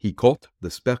 he caught the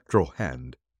spectral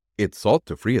hand. It sought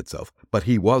to free itself, but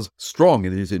he was strong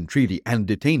in his entreaty and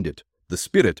detained it. The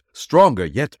spirit, stronger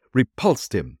yet,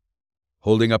 repulsed him.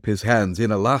 Holding up his hands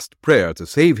in a last prayer to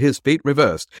save his fate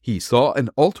reversed, he saw an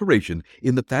alteration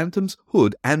in the phantom's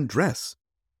hood and dress.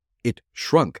 It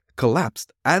shrunk,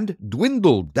 collapsed, and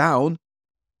dwindled down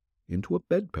into a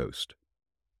bedpost.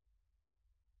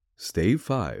 Stave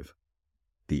 5.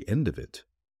 The end of it.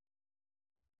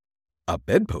 A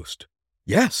bedpost?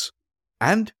 Yes,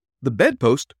 and the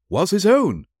bedpost was his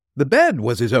own. The bed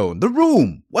was his own. The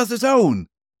room was his own.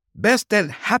 Best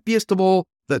and happiest of all,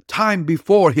 the time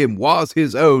before him was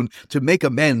his own to make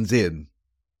amends in.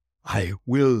 I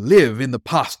will live in the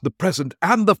past, the present,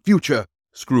 and the future,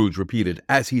 Scrooge repeated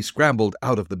as he scrambled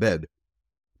out of the bed.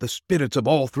 The spirits of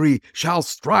all three shall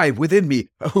strive within me.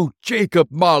 Oh, Jacob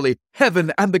Marley,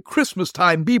 heaven and the Christmas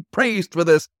time be praised for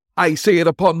this. I say it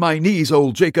upon my knees,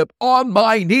 old Jacob, on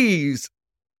my knees.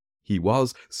 He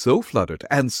was so fluttered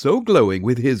and so glowing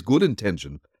with his good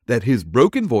intention that his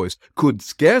broken voice could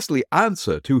scarcely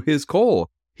answer to his call.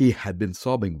 He had been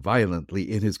sobbing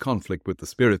violently in his conflict with the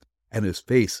spirit, and his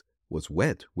face was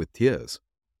wet with tears.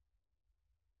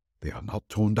 "They are not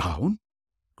torn down?"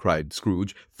 cried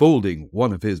Scrooge, folding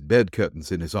one of his bed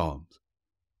curtains in his arms.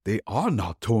 "They are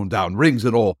not torn down, rings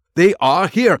and all. They are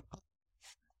here.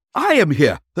 I am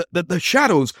here. The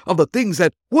shadows of the things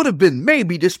that would have been may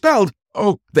be dispelled.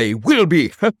 Oh, they will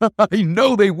be. I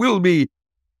know they will be."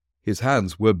 His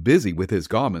hands were busy with his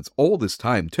garments all this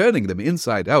time, turning them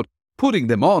inside out, putting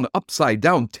them on upside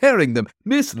down, tearing them,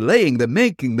 mislaying them,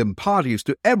 making them parties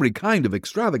to every kind of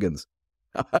extravagance.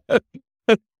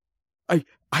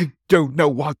 I don't know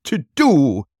what to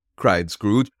do," cried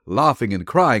Scrooge, laughing and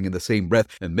crying in the same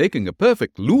breath, and making a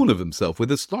perfect loon of himself with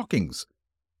his stockings.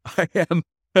 "I am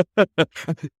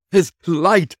as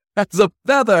light as a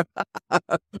feather.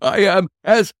 I am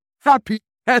as happy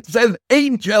as an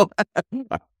angel.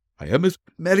 I am as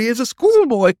merry as a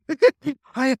schoolboy.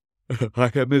 I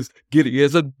am as giddy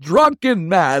as a drunken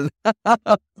man.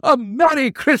 A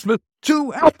Merry Christmas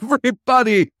to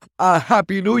everybody! A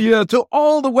Happy New Year to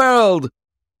all the world!"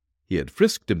 He had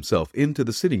frisked himself into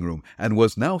the sitting-room, and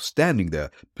was now standing there,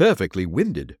 perfectly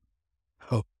winded.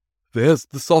 "Oh, there's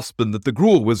the saucepan that the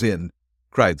gruel was in,"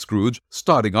 cried Scrooge,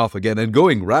 starting off again and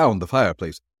going round the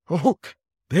fireplace. "Oh,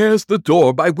 there's the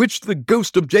door by which the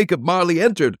ghost of Jacob Marley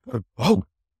entered. Oh,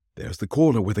 there's the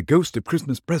corner where the ghost of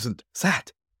Christmas Present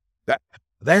sat.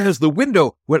 There's the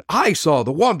window where I saw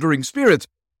the wandering spirits.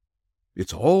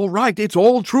 It's all right, it's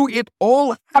all true, it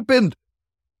all happened."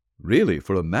 Really,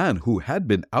 for a man who had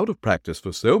been out of practice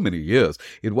for so many years,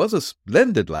 it was a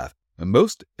splendid laugh, a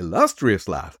most illustrious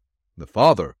laugh, the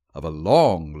father of a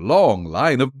long, long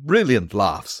line of brilliant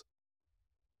laughs.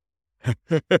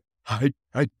 I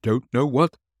don't know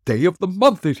what day of the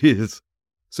month it is,"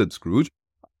 said Scrooge.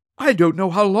 "I don't know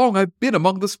how long I've been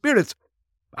among the spirits.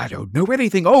 I don't know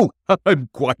anything. Oh, I'm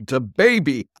quite a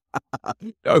baby.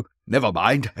 Oh, never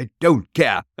mind. I don't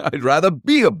care. I'd rather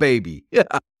be a baby.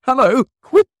 Hello.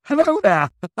 Hello there."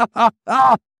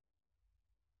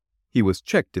 He was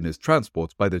checked in his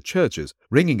transports by the churches,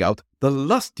 ringing out the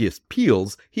lustiest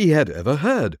peals he had ever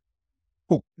heard.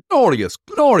 "Oh, glorious,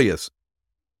 glorious!"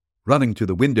 Running to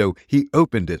the window, he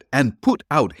opened it and put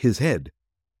out his head.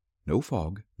 No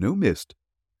fog, no mist.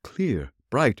 Clear,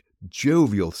 bright,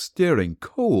 jovial, stirring,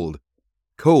 cold.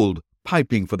 Cold,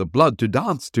 piping for the blood to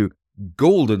dance to.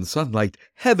 Golden sunlight,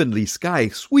 heavenly sky,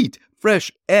 sweet,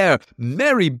 fresh air,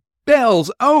 merry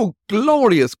bells. Oh,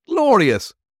 glorious,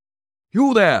 glorious!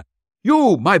 "You there!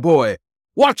 You, my boy!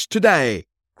 Watch today!"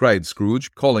 cried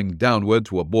Scrooge, calling downward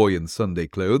to a boy in Sunday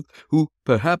clothes, who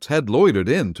perhaps had loitered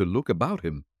in to look about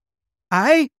him.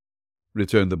 "Aye?"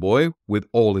 returned the boy, with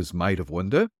all his might of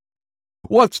wonder.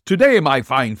 "What's today, my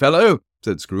fine fellow?"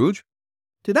 said Scrooge.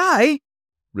 "Today?"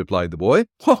 replied the boy.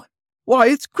 Why,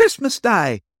 it's Christmas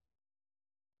Day."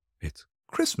 "It's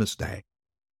Christmas Day.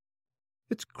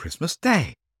 It's Christmas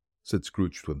Day," said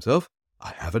Scrooge to himself.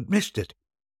 "I haven't missed it.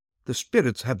 The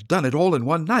spirits have done it all in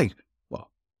one night. Well,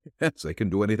 yes, they can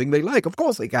do anything they like. Of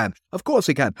course they can. Of course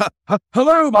they can.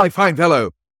 Hello, my fine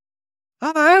fellow."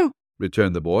 "Hello,"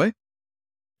 returned the boy.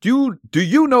 Do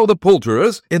you know the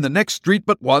poulterers in the next street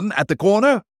but one at the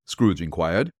corner?" Scrooge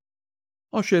inquired.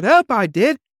 "I should hope I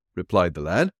did," replied the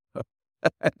lad.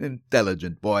 "An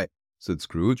intelligent boy," said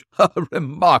Scrooge. "A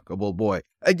remarkable boy.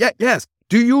 Yes.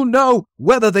 Do you know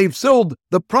whether they've sold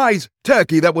the prize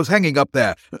turkey that was hanging up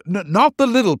there? Not the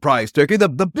little prize turkey, the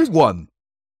big one."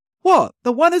 "What,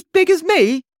 the one as big as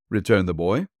me?" returned the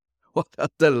boy. "What a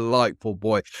delightful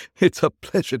boy. It's a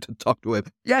pleasure to talk to him.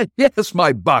 Yes,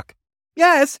 my buck."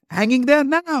 "Yes, hanging there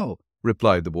now,"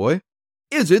 replied the boy.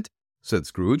 "Is it?" said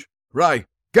Scrooge. "Right,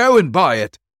 go and buy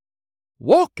it."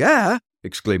 "What care?"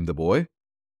 exclaimed the boy.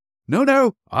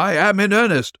 No, I am in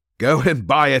earnest. Go and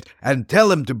buy it, and tell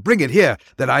them to bring it here,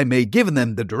 that I may give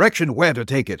them the direction where to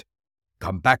take it.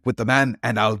 Come back with the man,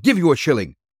 and I'll give you a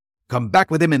shilling. Come back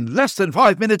with him in less than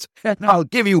 5 minutes, and I'll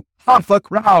give you half a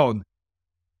crown."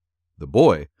 The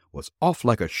boy was off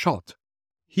like a shot.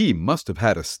 He must have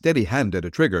had a steady hand at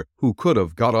a trigger who could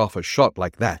have got off a shot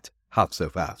like that half so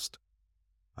fast.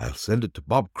 "I'll send it to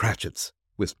Bob Cratchit's,"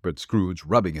 whispered Scrooge,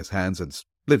 rubbing his hands and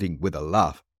splitting with a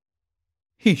laugh.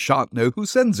 "He shan't know who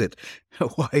sends it.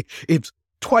 Why, it's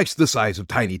twice the size of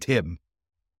Tiny Tim."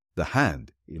 The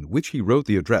hand in which he wrote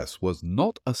the address was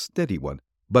not a steady one,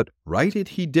 but write it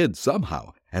he did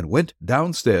somehow, and went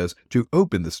downstairs to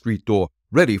open the street door,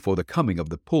 ready for the coming of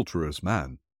the poulterer's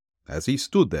man. As he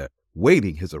stood there,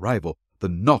 waiting his arrival, the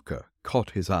knocker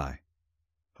caught his eye.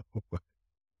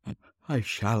 "I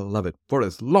shall love it for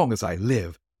as long as I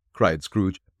live," cried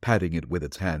Scrooge, patting it with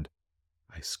its hand.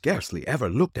 "I scarcely ever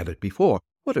looked at it before.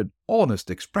 What an honest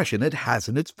expression it has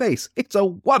in its face! It's a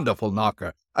wonderful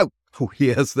knocker. Oh,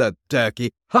 here's the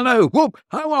turkey. Hello, whoop!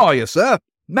 How are you, sir?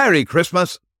 Merry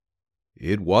Christmas!"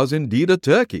 It was indeed a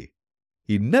turkey.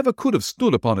 He never could have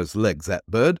stood upon his legs, that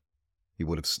bird. He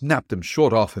would have snapped them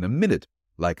short off in a minute,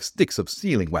 like sticks of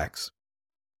sealing wax.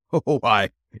 "Oh,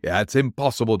 why, it's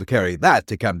impossible to carry that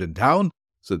to Camden Town,"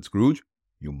 said Scrooge.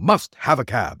 "You must have a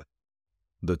cab."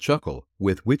 The chuckle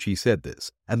with which he said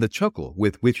this, and the chuckle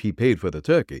with which he paid for the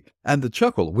turkey, and the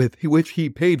chuckle with which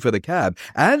he paid for the cab,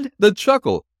 and the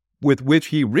chuckle with which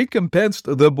he recompensed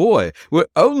the boy, were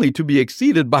only to be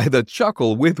exceeded by the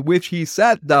chuckle with which he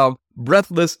sat down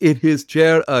breathless in his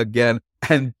chair again,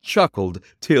 and chuckled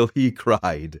till he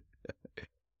cried.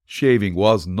 Shaving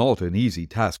was not an easy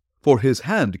task, for his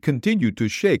hand continued to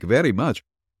shake very much,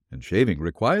 and shaving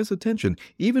requires attention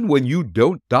even when you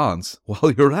don't dance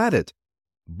while you're at it.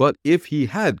 But if he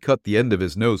had cut the end of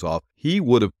his nose off, he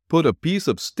would have put a piece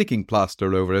of sticking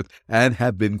plaster over it and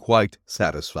have been quite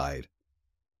satisfied.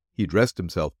 He dressed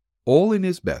himself all in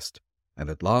his best, and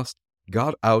at last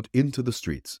got out into the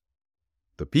streets.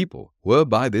 The people were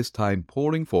by this time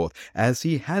pouring forth, as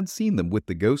he had seen them with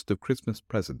the ghost of Christmas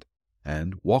present,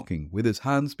 and, walking with his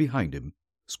hands behind him,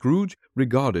 Scrooge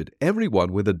regarded every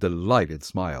one with a delighted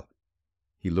smile.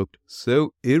 He looked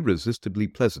so irresistibly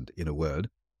pleasant, in a word,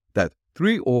 that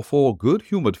 3 or 4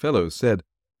 good-humoured fellows said,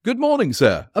 "Good morning,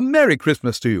 sir, a Merry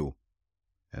Christmas to you."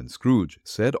 And Scrooge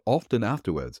said often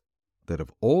afterwards that of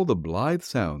all the blithe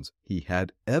sounds he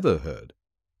had ever heard,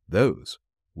 those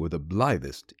were the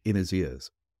blithest in his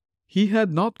ears. He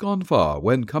had not gone far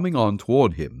when, coming on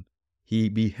toward him, he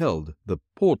beheld the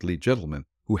portly gentleman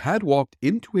who had walked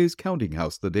into his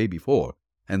counting-house the day before,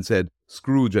 and said,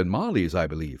 "Scrooge and Marley's, I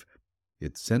believe."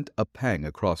 It sent a pang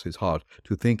across his heart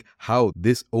to think how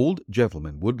this old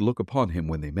gentleman would look upon him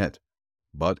when they met,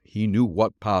 but he knew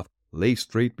what path lay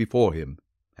straight before him,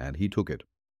 and he took it.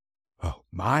 "Oh,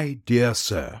 my dear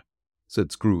sir,"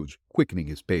 said Scrooge, quickening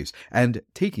his pace, and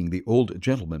taking the old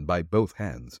gentleman by both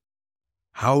hands.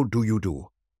 "How do you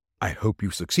do? I hope you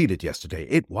succeeded yesterday.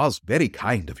 It was very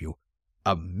kind of you.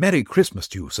 A Merry Christmas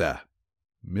to you, sir."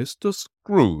 "Mr.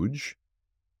 Scrooge?"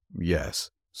 "Yes,"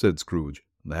 said Scrooge,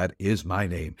 "that is my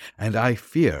name, and I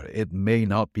fear it may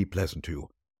not be pleasant to you.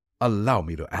 Allow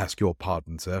me to ask your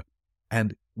pardon, sir,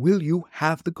 and will you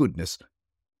have the goodness—"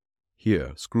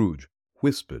 Here Scrooge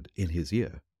whispered in his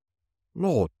ear.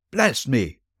 "Lord bless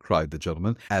me!" cried the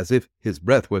gentleman, as if his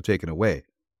breath were taken away.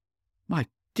 "My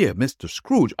dear Mr.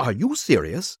 Scrooge, are you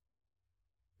serious?"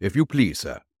 "If you please,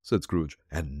 sir," said Scrooge,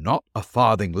 "and not a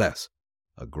farthing less.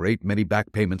 A great many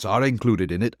back payments are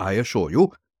included in it, I assure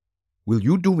you. Will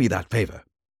you do me that favour?"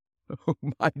 "Oh,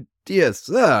 my dear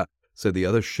sir," said the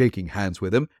other, shaking hands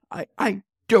with him, I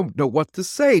don't know what to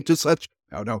say to such—"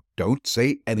 "No, don't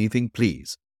say anything,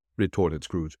 please," retorted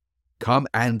Scrooge. "Come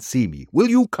and see me. Will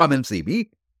you come and see me?"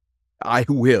 "I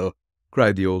will,"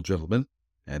 cried the old gentleman,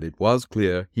 and it was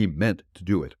clear he meant to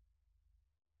do it.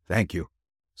 "Thank you,"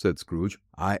 said Scrooge.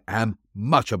 "I am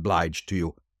much obliged to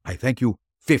you. I thank you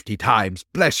 50 times.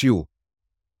 Bless you."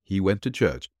 He went to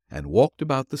church, and walked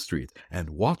about the streets, and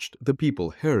watched the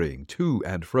people hurrying to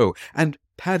and fro, and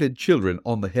patted children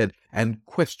on the head, and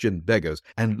questioned beggars,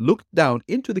 and looked down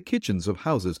into the kitchens of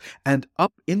houses, and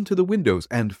up into the windows,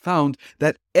 and found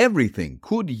that everything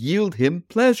could yield him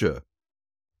pleasure.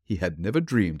 He had never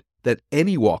dreamed that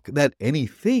any walk, that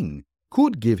anything,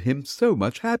 could give him so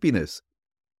much happiness.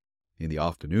 In the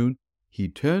afternoon he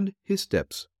turned his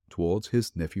steps towards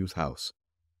his nephew's house.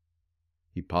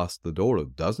 He passed the door a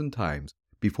dozen times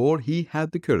before he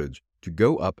had the courage to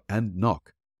go up and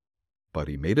knock. But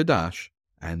he made a dash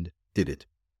and did it.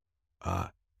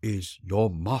 "Is your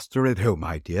master at home,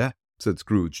 my dear?" said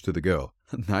Scrooge to the girl.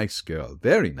 "Nice girl,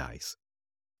 very nice."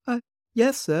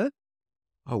 Yes, sir.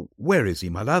 Oh, where is he,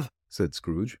 my love? Said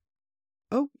Scrooge.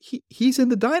 Oh, he's in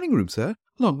the dining room, sir,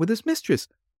 along with his mistress.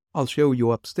 I'll show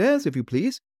you upstairs, if you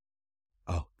please.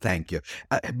 Oh, thank you.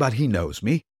 But he knows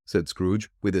me, said Scrooge,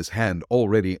 with his hand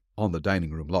already on the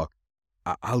dining room lock.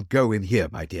 I'll go in here,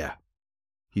 my dear.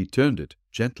 He turned it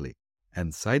gently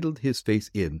and sidled his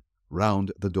face in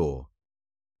round the door.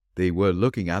 They were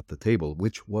looking at the table,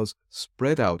 which was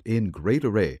spread out in great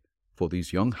array, for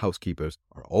these young housekeepers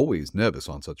are always nervous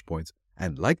on such points,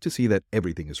 and like to see that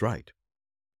everything is right.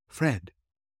 "Fred,"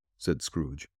 said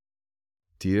Scrooge.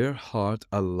 Dear heart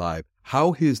alive,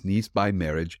 how his niece by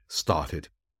marriage started!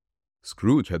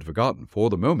 Scrooge had forgotten for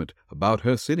the moment about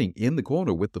her sitting in the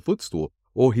corner with the footstool,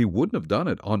 or he wouldn't have done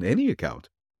it on any account.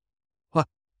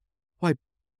 Why,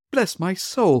 bless my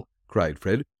soul, cried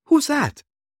Fred. Who's that?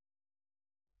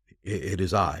 It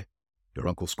is I, your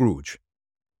Uncle Scrooge.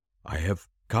 I have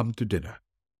come to dinner.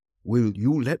 Will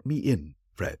you let me in,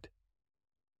 Fred?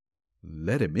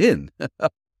 Let him in?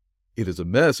 It is a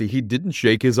mercy he didn't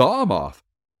shake his arm off.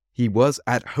 He was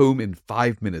at home in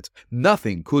 5 minutes.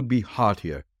 Nothing could be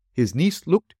heartier. His niece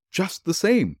looked just the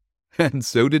same. And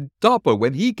so did Topper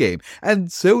when he came.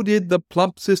 And so did the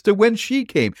plump sister when she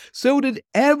came. So did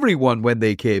everyone when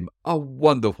they came. A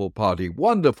wonderful party,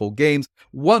 wonderful games,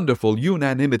 wonderful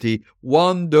unanimity,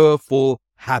 wonderful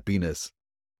happiness.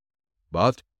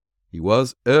 But he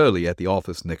was early at the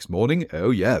office next morning.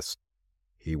 Oh, yes,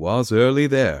 he was early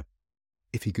there.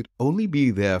 If he could only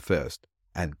be there first,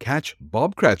 and catch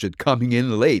Bob Cratchit coming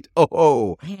in late.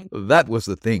 Oh, that was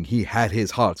the thing he had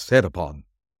his heart set upon.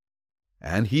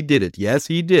 And he did it, yes,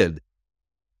 he did.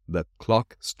 The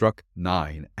clock struck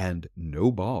 9, and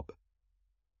no Bob.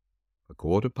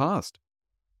 1:15,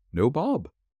 no Bob.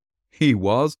 He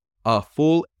was a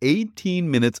full 18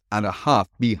 minutes and a half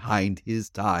behind his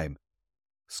time.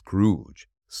 Scrooge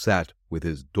sat with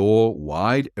his door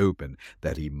wide open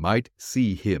that he might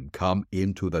see him come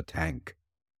into the tank.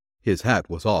 His hat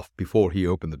was off before he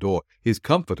opened the door, his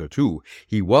comforter too.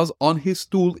 He was on his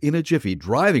stool in a jiffy,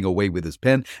 driving away with his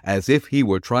pen as if he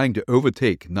were trying to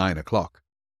overtake 9 o'clock.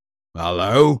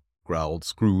 "Hello," growled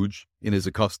Scrooge in his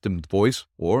accustomed voice,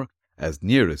 or as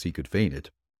near as he could feign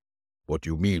it. "What do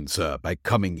you mean, sir, by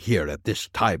coming here at this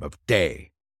time of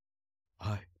day?"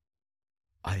 I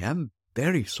am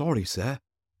very sorry, sir,"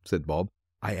 said Bob.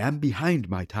 "I am behind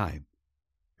my time."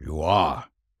 "You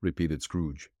are," repeated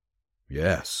Scrooge.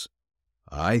 "Yes,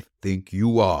 I think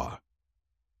you are.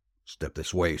 Step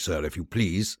this way, sir, if you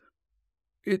please."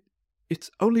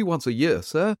 It's only once a year,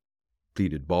 sir,"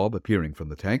 pleaded Bob, appearing from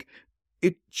the tank.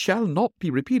 "It shall not be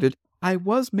repeated. I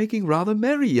was making rather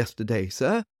merry yesterday,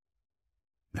 sir."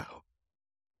 "No.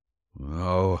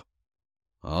 Oh,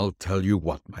 I'll tell you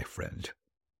what, my friend,"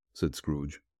 said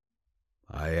Scrooge.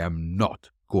 "I am not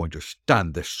going to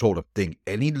stand this sort of thing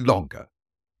any longer,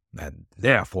 and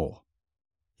therefore,"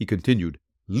 he continued,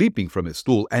 leaping from his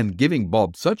stool and giving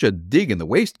Bob such a dig in the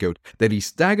waistcoat that he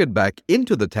staggered back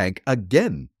into the tank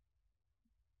again,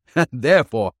 "and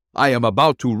therefore I am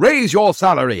about to raise your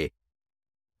salary."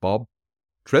 Bob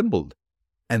trembled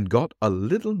and got a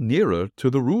little nearer to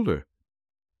the ruler.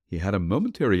 He had a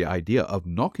momentary idea of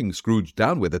knocking Scrooge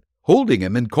down with it, holding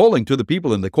him and calling to the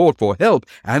people in the court for help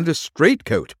and a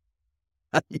straitcoat.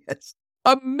 "Yes,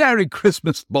 a Merry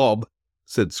Christmas, Bob,"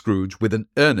 said Scrooge with an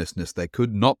earnestness that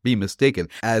could not be mistaken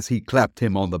as he clapped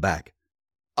him on the back.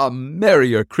 "A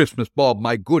merrier Christmas, Bob,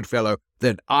 my good fellow,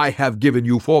 than I have given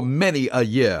you for many a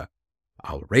year.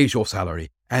 I'll raise your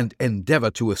salary and endeavor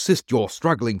to assist your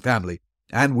struggling family,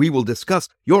 and we will discuss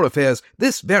your affairs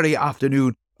this very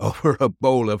afternoon over a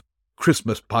bowl of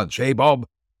Christmas punch, eh, Bob?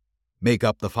 Make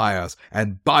up the fires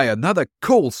and buy another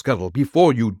coal scuttle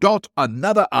before you dot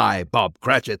another I, Bob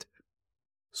Cratchit."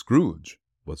 Scrooge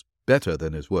was better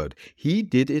than his word. He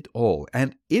did it all,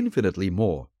 and infinitely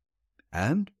more.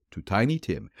 And to Tiny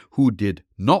Tim, who did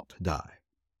not die,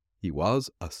 he was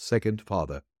a second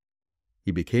father.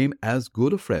 He became as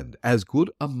good a friend, as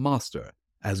good a master,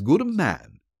 as good a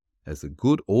man, as the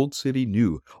good old city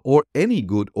knew, or any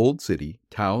good old city,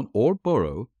 town, or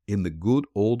borough in the good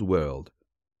old world.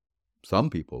 Some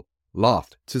people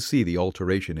laughed to see the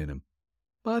alteration in him,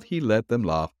 but he let them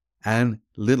laugh, and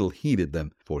little heeded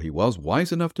them, for he was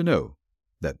wise enough to know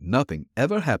that nothing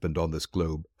ever happened on this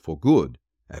globe for good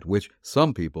at which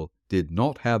some people did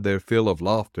not have their fill of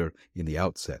laughter in the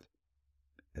outset.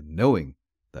 And knowing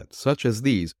that such as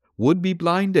these would be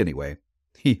blind anyway,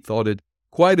 he thought it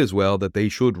quite as well that they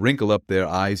should wrinkle up their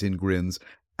eyes in grins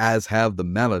as have the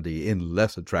malady in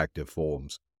less attractive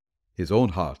forms. His own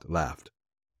heart laughed,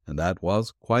 and that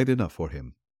was quite enough for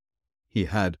him. He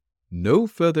had no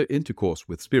further intercourse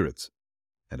with spirits,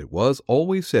 and it was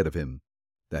always said of him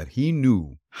that he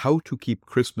knew how to keep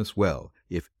Christmas well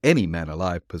if any man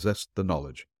alive possessed the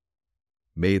knowledge.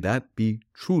 May that be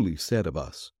truly said of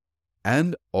us,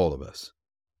 and all of us.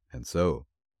 And so,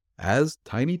 as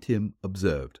Tiny Tim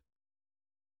observed,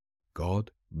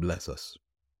 God bless us,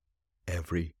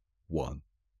 every one.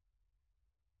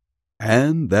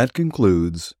 And that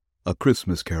concludes A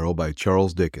Christmas Carol by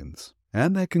Charles Dickens.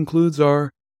 And that concludes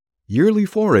our yearly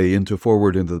foray into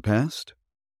Forward into the Past.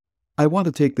 I want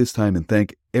to take this time and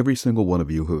thank every single one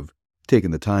of you who have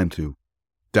taken the time to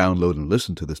download and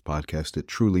listen to this podcast. It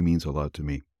truly means a lot to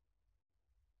me.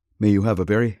 May you have a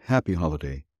very happy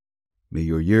holiday. May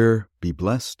your year be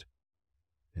blessed,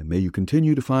 and may you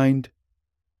continue to find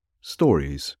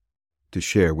stories to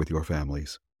share with your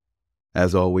families.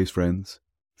 As always, friends,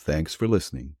 thanks for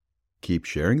listening. Keep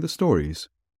sharing the stories,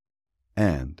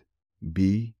 and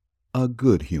be a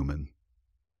good human.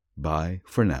 Bye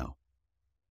for now.